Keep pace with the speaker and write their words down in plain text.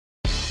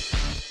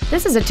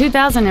This is a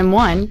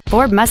 2001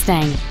 Ford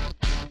Mustang.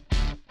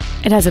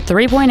 It has a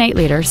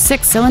 3.8-liter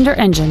six-cylinder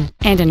engine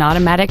and an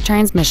automatic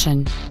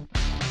transmission.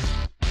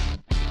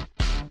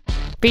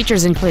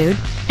 Features include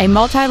a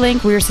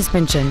multi-link rear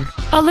suspension,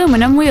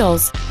 aluminum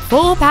wheels,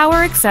 full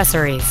power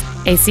accessories,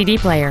 a CD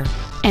player,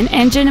 an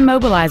engine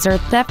immobilizer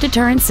theft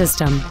deterrent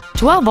system,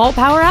 12-volt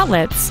power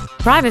outlets,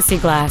 privacy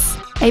glass,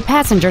 a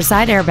passenger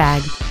side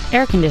airbag,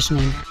 air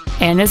conditioning,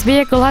 and this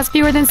vehicle has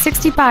fewer than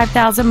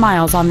 65,000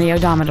 miles on the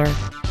odometer.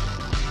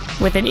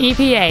 With an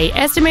EPA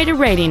estimated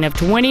rating of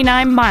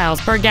 29 miles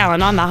per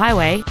gallon on the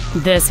highway,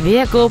 this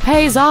vehicle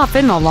pays off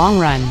in the long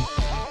run.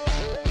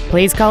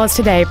 Please call us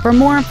today for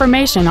more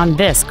information on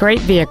this great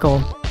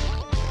vehicle.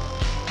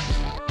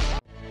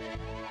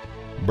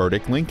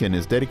 Burdick Lincoln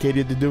is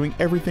dedicated to doing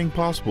everything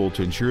possible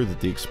to ensure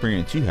that the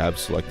experience you have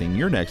selecting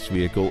your next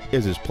vehicle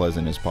is as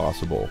pleasant as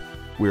possible.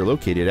 We are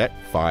located at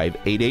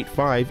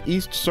 5885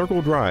 East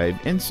Circle Drive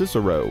in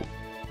Cicero.